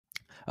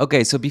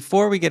Okay, so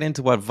before we get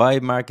into what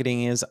vibe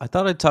marketing is, I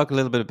thought I'd talk a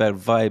little bit about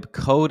vibe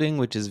coding,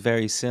 which is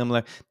very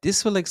similar.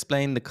 This will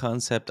explain the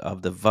concept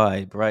of the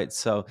vibe, right?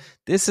 So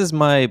this is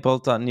my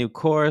Bolt.new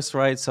course,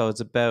 right? So it's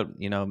about,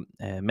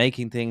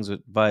 making things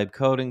with vibe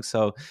coding.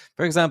 So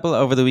for example,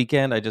 over the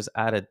weekend, I just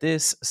added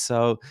this.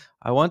 So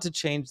I want to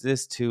change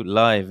this to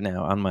live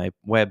now on my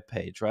web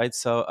page, right?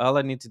 So all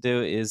I need to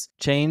do is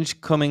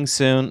change coming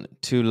soon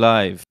to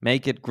live,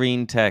 make it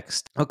green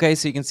text. Okay,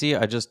 so you can see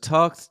I just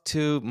talked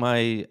to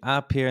my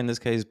app here, in this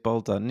case,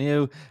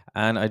 Bolt.new,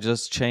 and I'm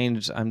just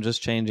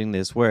changing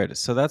this word.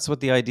 So that's what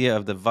the idea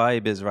of the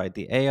vibe is, right?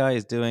 The AI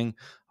is doing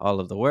all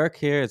of the work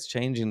here. It's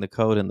changing the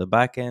code in the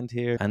back end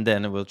here, and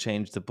then it will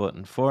change the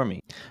button for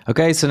me.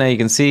 Okay, so now you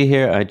can see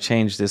here, I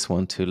changed this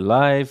one to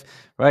live.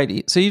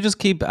 Right. So you just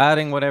keep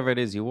adding whatever it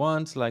is you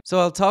want. So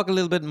I'll talk a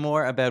little bit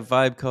more about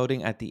vibe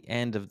coding at the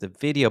end of the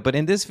video. But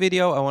in this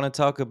video, I want to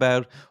talk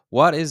about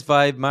what is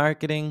vibe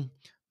marketing,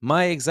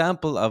 my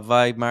example of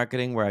vibe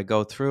marketing, where I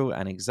go through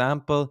an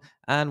example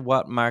and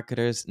what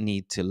marketers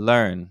need to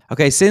learn.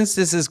 Okay, since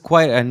this is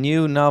quite a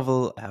new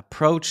novel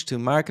approach to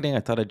marketing,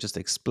 I thought I'd just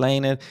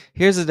explain it.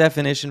 Here's a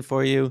definition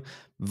for you.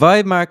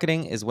 Vibe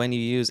marketing is when you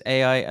use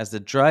AI as the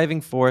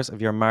driving force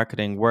of your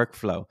marketing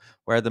workflow,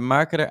 where the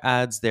marketer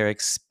adds their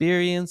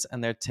experience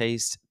and their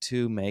taste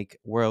to make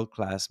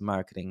world-class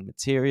marketing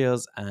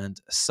materials and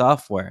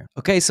software.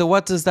 Okay, so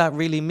what does that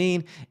really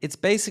mean? It's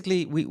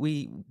basically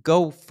we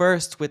go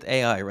first with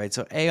AI, right?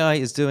 So AI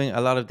is doing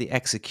a lot of the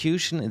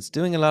execution, it's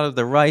doing a lot of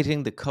the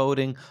writing, the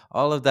coding,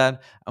 all of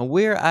that, and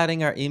we're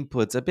adding our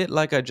inputs, a bit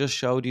like I just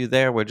showed you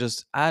there. We're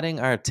just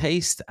adding our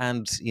taste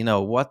and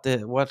what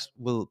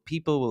will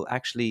people will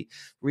actually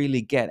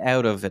really get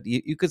out of it.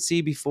 You could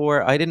see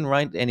before I didn't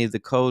write any of the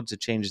code to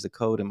change the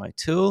code in my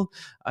tool.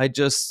 I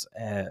just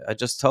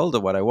told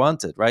it what I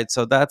wanted, right?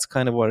 So that's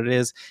kind of what it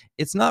is.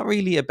 It's not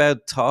really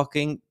about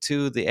talking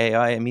to the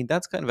AI. I mean,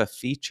 that's kind of a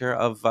feature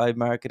of vibe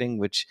marketing,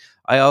 which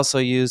I also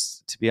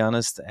use, to be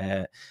honest.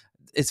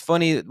 It's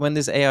funny when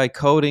this AI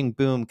coding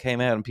boom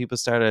came out and people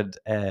started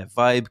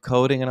vibe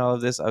coding and all of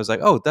this. I was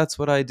like, oh, that's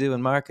what I do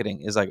in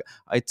marketing. Is like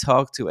I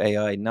talk to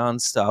AI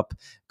nonstop,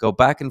 go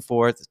back and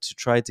forth to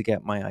try to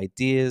get my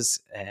ideas.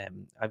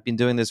 I've been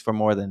doing this for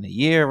more than a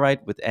year, right,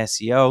 with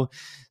SEO.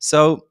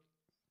 So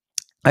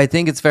I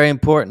think it's very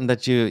important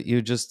that you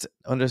just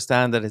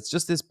understand that it's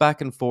just this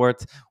back and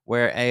forth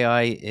where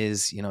AI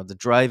is, the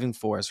driving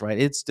force, right?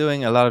 It's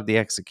doing a lot of the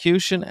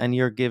execution and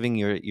you're giving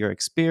your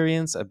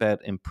experience about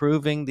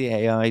improving the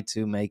AI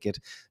to make it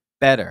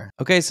better.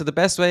 Okay, so the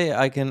best way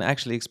I can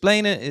actually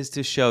explain it is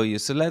to show you.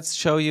 So let's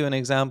show you an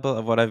example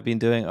of what I've been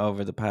doing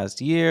over the past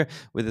year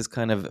with this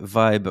kind of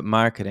vibe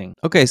marketing.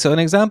 Okay, so an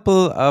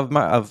example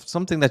of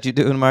something that you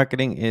do in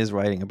marketing is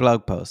writing a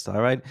blog post,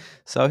 all right?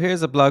 So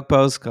here's a blog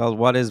post called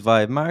What is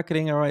Vibe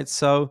Marketing, all right?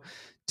 So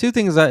two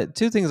things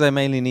I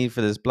mainly need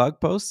for this blog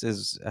post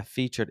is a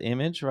featured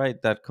image,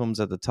 right? That comes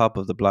at the top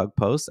of the blog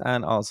post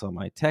and also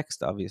my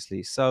text,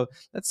 obviously. So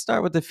let's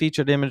start with the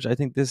featured image. I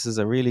think this is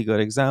a really good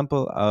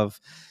example of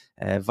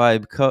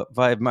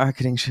vibe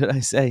marketing, should I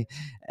say?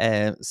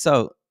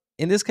 So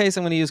in this case,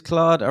 I'm going to use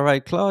Claude. All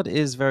right, Claude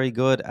is very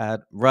good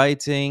at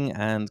writing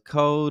and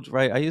code,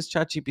 right? I use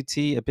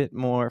ChatGPT a bit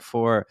more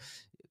for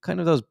kind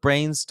of those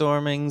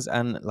brainstormings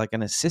and like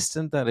an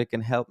assistant that it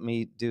can help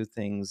me do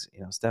things,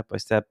 step by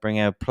step, bring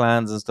out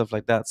plans and stuff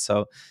like that.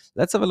 So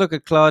let's have a look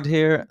at Claude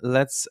here.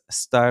 Let's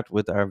start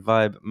with our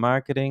vibe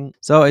marketing.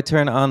 So I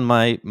turn on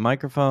my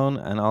microphone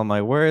and all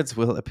my words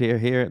will appear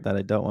here that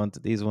I don't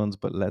want these ones,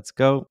 but let's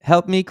go.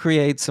 Help me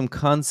create some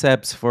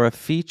concepts for a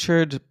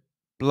featured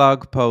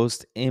blog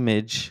post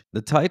image.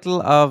 The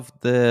title of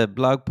the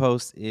blog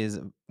post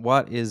is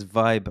What is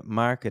Vibe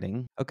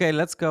Marketing? Okay,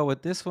 let's go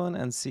with this one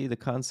and see the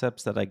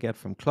concepts that I get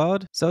from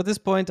Claude. So at this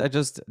point, I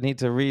just need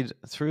to read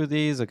through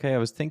these. Okay, I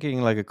was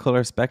thinking like a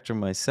color spectrum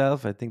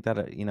myself. I think that,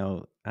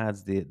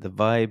 adds the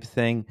vibe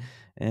thing.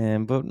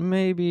 But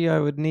maybe I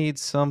would need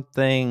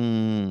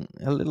something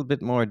a little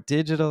bit more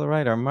digital,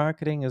 right? Our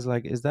marketing is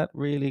like, is that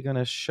really going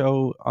to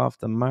show off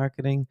the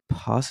marketing?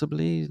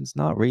 Possibly. It's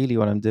not really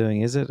what I'm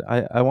doing, is it?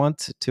 I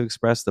want to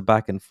express the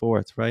back and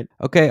forth, right?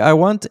 Okay, I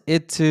want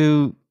it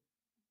to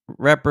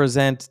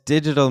represent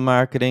digital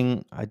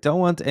marketing. I don't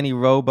want any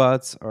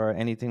robots or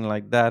anything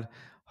like that.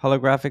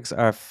 Holographics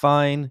are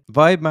fine.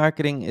 Vibe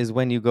marketing is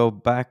when you go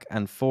back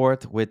and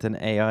forth with an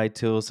AI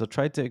tool. So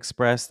try to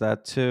express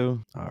that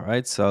too. All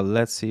right, so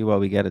let's see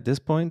what we get at this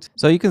point.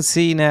 So you can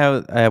see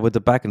now with the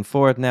back and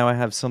forth, now I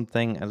have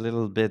something a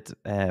little bit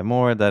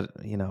more that,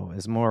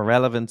 is more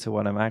relevant to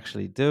what I'm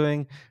actually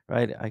doing,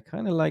 right? I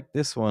kind of like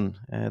this one.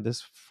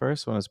 This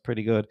first one is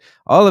pretty good.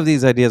 All of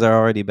these ideas are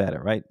already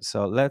better, right?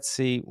 So let's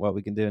see what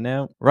we can do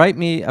now. Write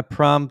me a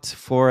prompt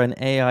for an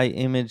AI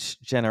image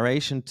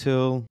generation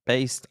tool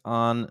based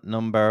on on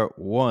number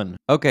one.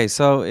 Okay,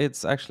 so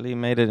it's actually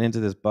made it into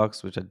this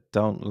box, which I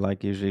don't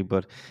like usually.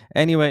 But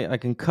anyway, I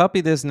can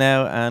copy this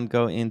now and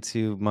go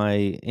into my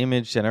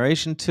image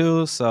generation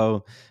tool.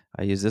 So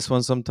I use this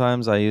one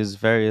sometimes, I use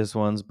various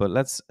ones, but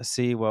let's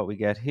see what we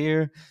get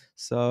here.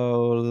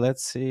 So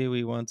let's see,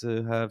 we want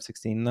to have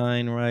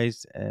 16:9,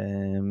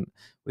 right?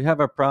 We have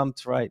our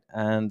prompt, right?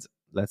 And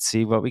let's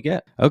see what we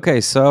get.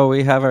 Okay, so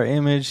we have our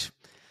image.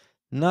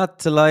 Not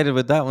delighted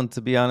with that one,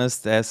 to be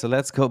honest. So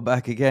let's go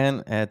back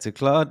again to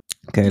Claude.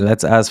 Okay,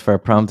 let's ask for a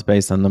prompt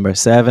based on number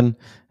 7.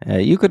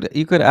 You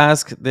could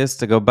ask this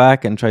to go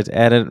back and try to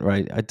edit.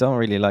 Right, I don't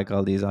really like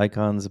all these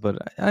icons, but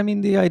I mean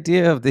the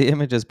idea of the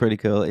image is pretty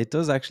cool. It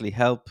does actually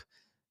help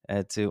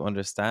to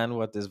understand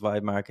what this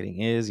vibe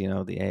marketing is.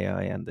 The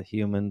AI and the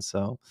human.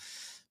 So,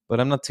 but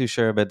I'm not too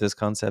sure about this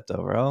concept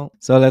overall.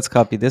 So let's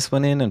copy this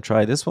one in and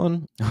try this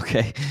one.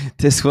 Okay,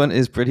 this one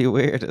is pretty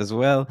weird as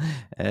well.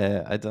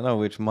 I don't know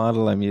which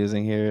model I'm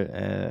using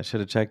here. I should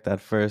have checked that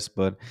first,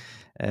 but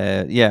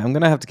yeah, I'm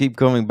gonna have to keep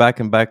going back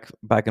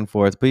and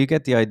forth. But you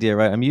get the idea,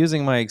 right? I'm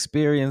using my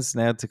experience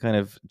now to kind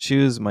of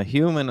choose my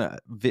human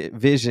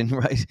vision,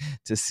 right,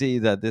 to see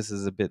that this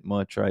is a bit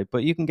much, right?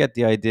 But you can get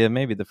the idea.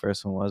 Maybe the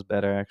first one was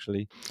better,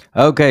 actually.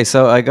 Okay,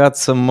 so I got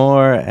some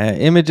more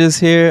images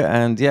here,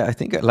 and yeah, I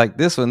think I like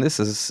this one. This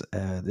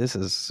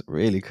is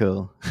really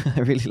cool. I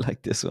really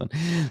like this one.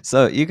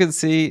 So you can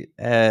see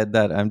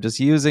that I'm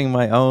just using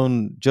my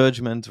own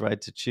judgment,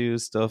 right, to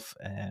choose stuff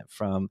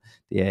from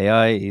the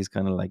AI. He's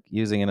kind of like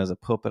using it as a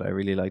puppet. I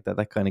really like that.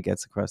 That kind of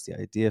gets across the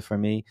idea for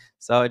me.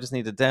 So I just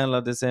need to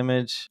download this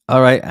image.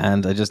 All right,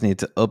 and I just need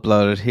to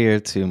upload it here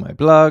to my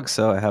blog.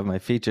 So I have my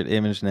featured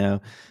image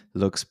now.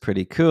 Looks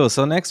pretty cool.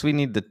 So next we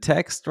need the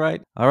text,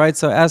 right? All right,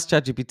 so ask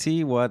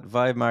ChatGPT what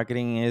vibe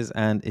marketing is,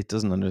 and it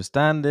doesn't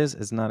understand this.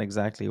 It's not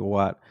exactly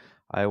what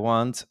I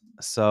want.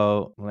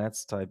 So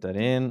let's type that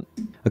in.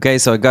 Okay,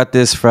 so I got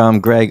this from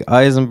Greg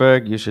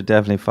Eisenberg. You should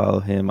definitely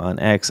follow him on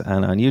X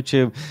and on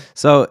YouTube.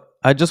 So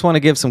I just want to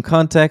give some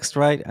context,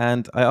 right?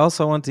 And I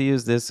also want to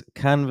use this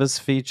canvas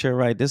feature,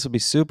 right? This will be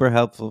super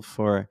helpful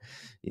for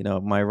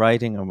my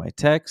writing or my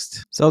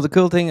text. So the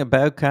cool thing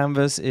about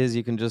Canvas is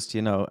you can just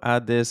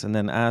add this and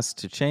then ask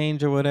to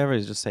change or whatever.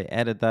 You just say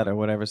edit that or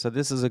whatever. So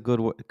this is a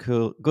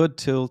good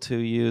tool to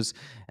use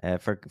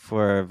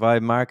for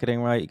vibe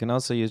marketing, right? You can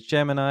also use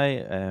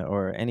Gemini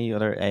or any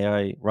other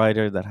AI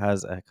writer that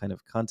has a kind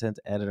of content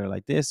editor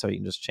like this. So you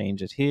can just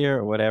change it here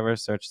or whatever,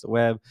 search the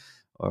web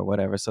or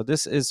whatever. So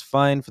this is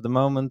fine for the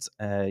moment.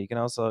 You can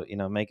also,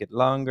 make it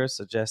longer,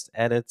 suggest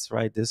edits,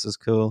 right? This is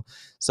cool.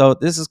 So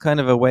this is kind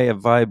of a way of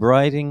vibe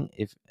writing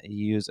if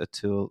you use a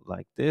tool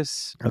like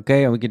this.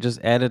 Okay, and we can just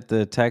edit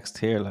the text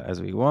here as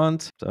we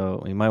want.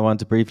 So we might want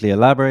to briefly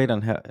elaborate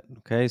on how,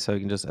 okay, so you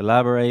can just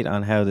elaborate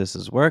on how this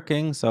is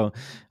working. So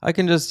I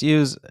can just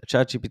use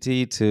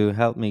ChatGPT to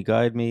help me,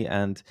 guide me,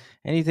 and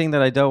anything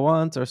that I don't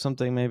want or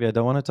something, maybe I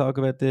don't want to talk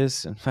about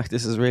this. In fact,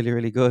 this is really,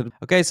 really good.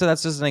 Okay, so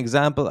that's just an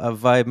example of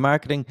vibe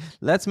marketing.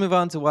 Let's move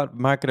on to what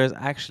marketers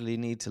actually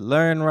need to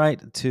learn, right,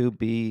 to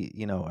be,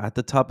 at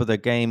the top of their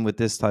game with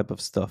this type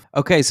of stuff.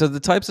 Okay, so the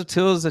types of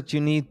tools that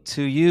you need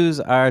to use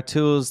are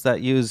tools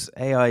that use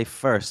AI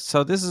first.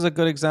 So this is a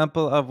good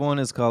example of one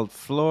is called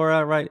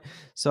Flora, right?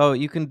 So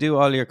you can do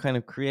all your kind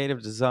of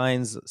creative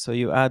designs. So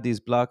you add these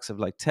blocks of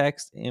like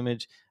text,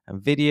 image,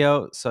 and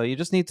video. So you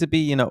just need to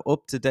be,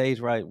 up to date,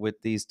 right, with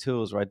these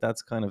tools, right?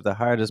 That's kind of the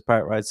hardest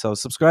part, right? So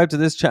subscribe to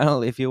this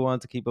channel if you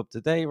want to keep up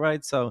to date,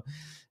 right? So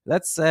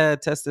let's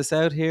test this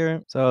out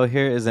here. So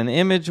here is an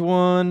image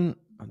one.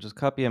 I'm just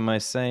copying my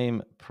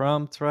same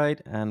prompt,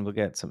 right? And we'll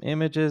get some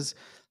images.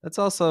 Let's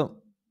also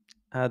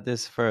add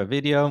this for a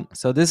video.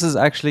 So this is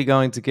actually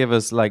going to give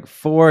us like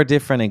 4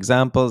 different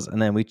examples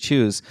and then we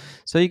choose.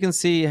 So you can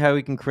see how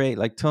we can create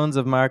like tons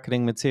of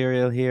marketing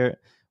material here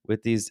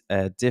with these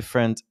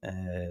different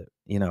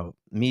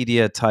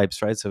media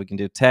types, right? So we can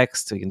do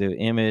text, we can do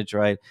image,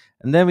 right?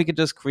 And then we can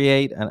just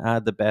create and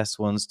add the best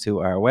ones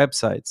to our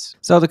websites.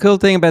 So the cool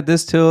thing about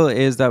this tool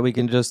is that we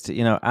can just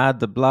add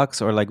the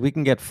blocks, or like we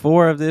can get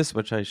 4 of this,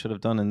 which I should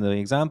have done in the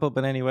example,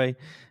 but anyway,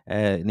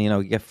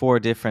 you get 4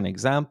 different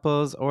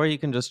examples, or you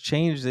can just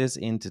change this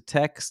into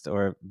text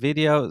or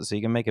video. So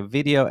you can make a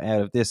video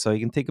out of this. So you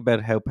can think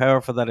about how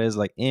powerful that is,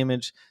 like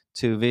image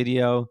to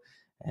video.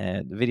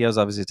 The videos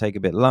obviously take a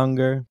bit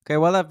longer. Okay,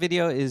 while that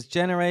video is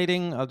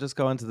generating, I'll just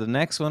go on to the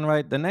next one,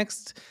 right? The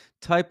next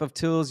type of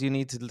tools you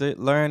need to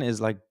learn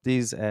is like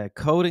these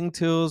coding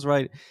tools,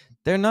 right?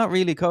 They're not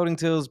really coding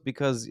tools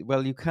because,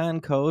 well, you can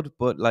code,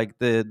 but like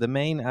the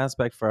main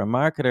aspect for a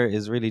marketer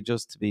is really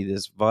just to be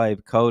this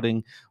vibe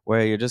coding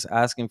where you're just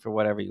asking for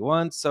whatever you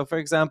want. So for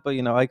example,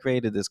 I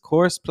created this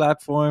course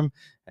platform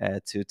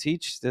to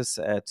teach this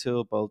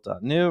tool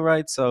Bolt.new,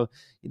 right? So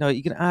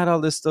you can add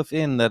all this stuff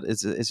in that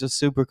it's just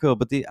super cool.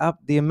 But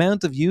the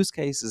amount of use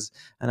cases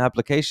and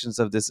applications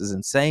of this is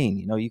insane.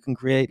 You can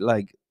create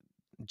like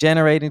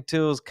generating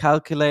tools,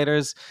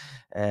 calculators,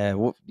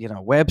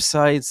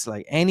 websites.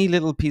 Like any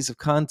little piece of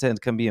content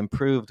can be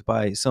improved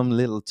by some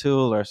little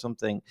tool or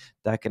something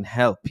that can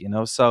help.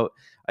 So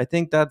I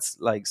think that's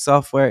like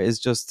software is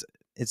just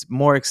it's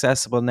more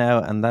accessible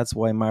now, and that's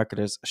why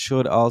marketers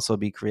should also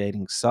be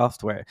creating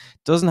software.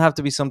 It doesn't have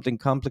to be something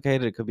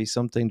complicated. It could be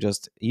something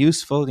just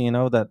useful,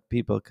 that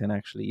people can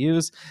actually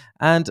use.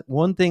 And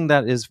one thing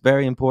that is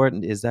very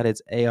important is that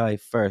it's AI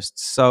first.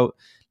 So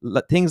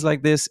things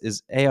like this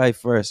is AI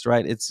first,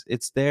 right?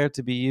 It's there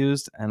to be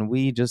used, and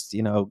we just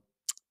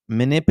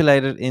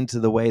manipulate it into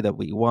the way that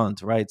we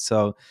want, right?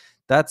 So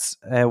that's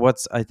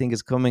what's I think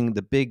is coming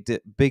the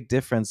big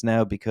difference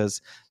now,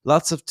 because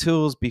lots of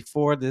tools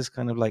before this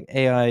kind of like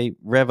AI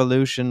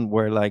revolution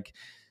were like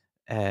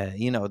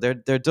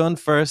they're done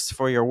first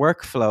for your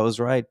workflows,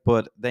 right?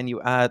 But then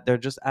they're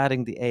just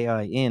adding the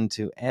AI in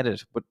to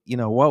edit. But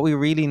what we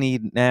really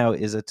need now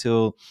is a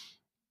tool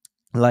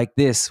like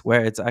this,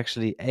 where it's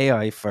actually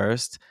AI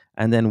first,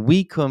 and then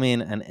we come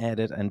in and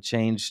edit and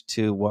change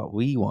to what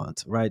we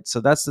want, right?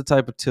 So that's the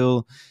type of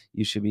tool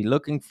you should be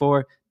looking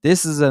for.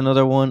 This is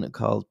another one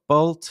called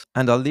Bolt,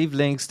 and I'll leave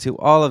links to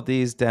all of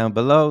these down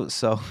below.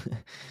 So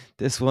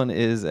this one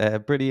is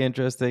pretty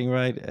interesting,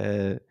 right?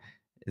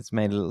 It's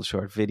made a little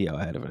short video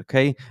out of it.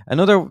 Okay,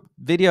 another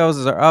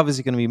videos are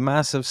obviously going to be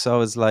massive,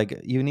 so it's like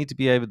you need to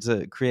be able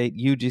to create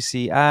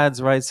UGC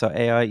ads, right? So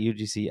AI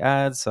UGC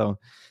ads. So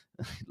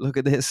look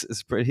at this,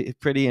 it's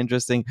pretty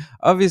interesting.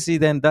 Obviously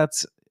then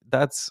that's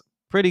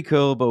pretty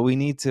cool, but we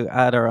need to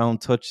add our own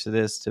touch to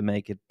this to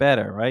make it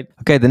better, right?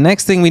 Okay, the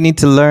next thing we need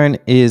to learn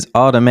is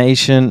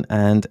automation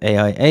and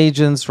AI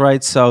agents,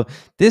 right? So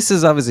this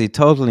is obviously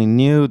totally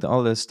new,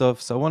 all this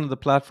stuff. So one of the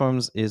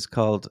platforms is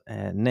called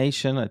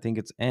Nation. I think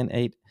it's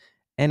N8N.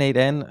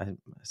 I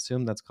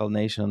assume that's called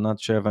Nation. I'm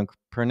not sure if I'm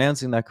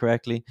pronouncing that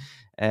correctly.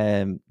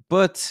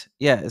 But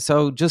yeah,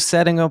 so just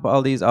setting up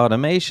all these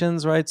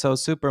automations, right? So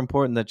it's super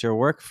important that your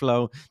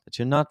workflow, that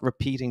you're not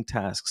repeating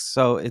tasks.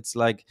 So it's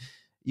like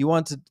you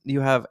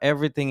have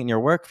everything in your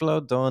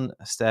workflow done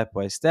step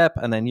by step,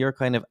 and then you're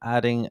kind of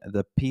adding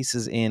the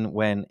pieces in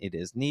when it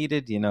is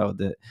needed.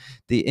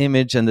 The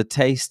image and the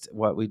taste,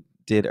 what we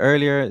did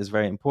earlier, is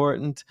very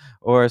important.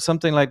 Or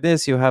something like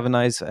this, you have a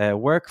nice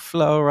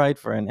workflow, right,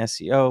 for an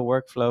SEO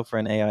workflow for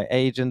an AI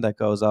agent that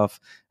goes off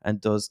and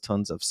does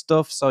tons of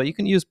stuff. So you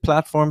can use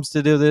platforms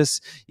to do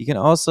this. You can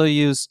also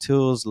use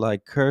tools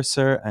like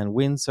Cursor and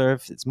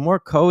Windsurf. It's more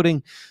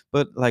coding,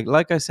 but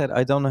like I said,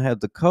 I don't know how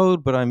to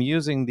code, but I'm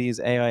using these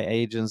AI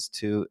agents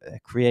to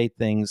create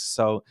things.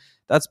 So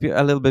that's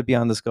a little bit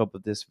beyond the scope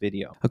of this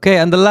video. Okay,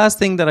 and the last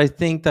thing that I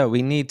think that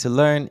we need to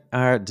learn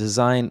are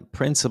design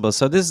principles.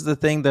 So this is the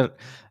thing that,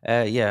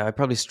 I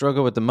probably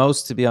struggle with the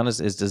most, to be honest,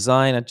 is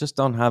design. I just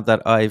don't have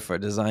that eye for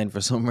design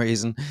for some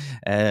reason.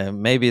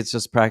 Maybe it's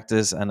just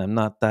practice, and I'm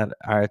not that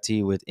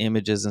arty with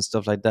images and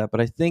stuff like that.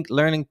 But I think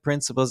learning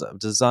principles of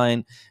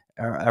design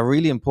are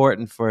really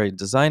important for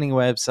designing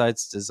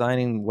websites,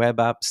 designing web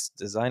apps,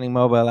 designing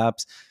mobile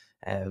apps,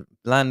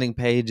 landing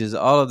pages,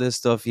 all of this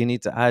stuff. You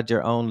need to add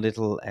your own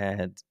little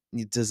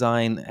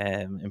design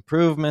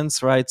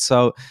improvements, right?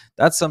 So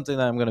that's something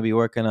that I'm going to be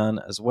working on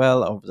as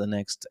well over the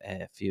next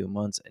few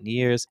months and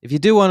years. If you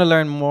do want to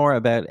learn more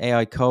about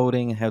AI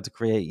coding, how to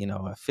create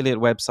affiliate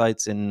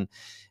websites in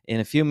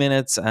a few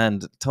minutes,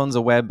 and tons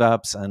of web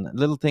apps and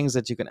little things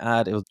that you can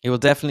add, it will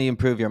definitely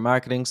improve your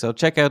marketing. So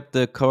check out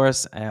the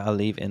course. I'll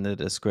leave in the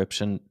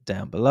description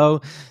down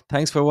below.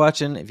 Thanks for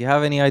watching. If you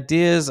have any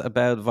ideas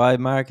about Vibe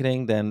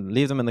marketing, then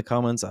leave them in the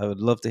comments. I would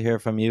love to hear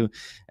from you.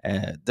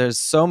 There's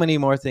so many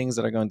more things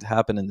that are going to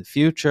happen in the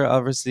future,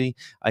 obviously.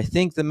 I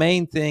think the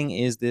main thing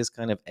is this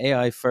kind of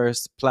AI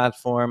first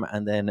platform,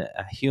 and then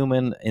a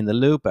human in the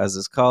loop, as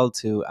it's called,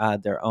 to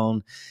add their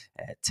own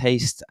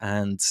taste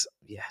and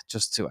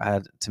just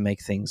to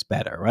make things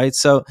better, right?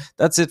 So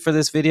that's it for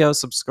this video.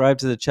 Subscribe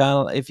to the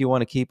channel if you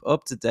want to keep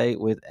up to date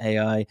with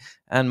AI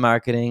and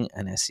marketing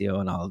and SEO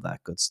and all of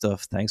that good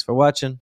stuff. Thanks for watching.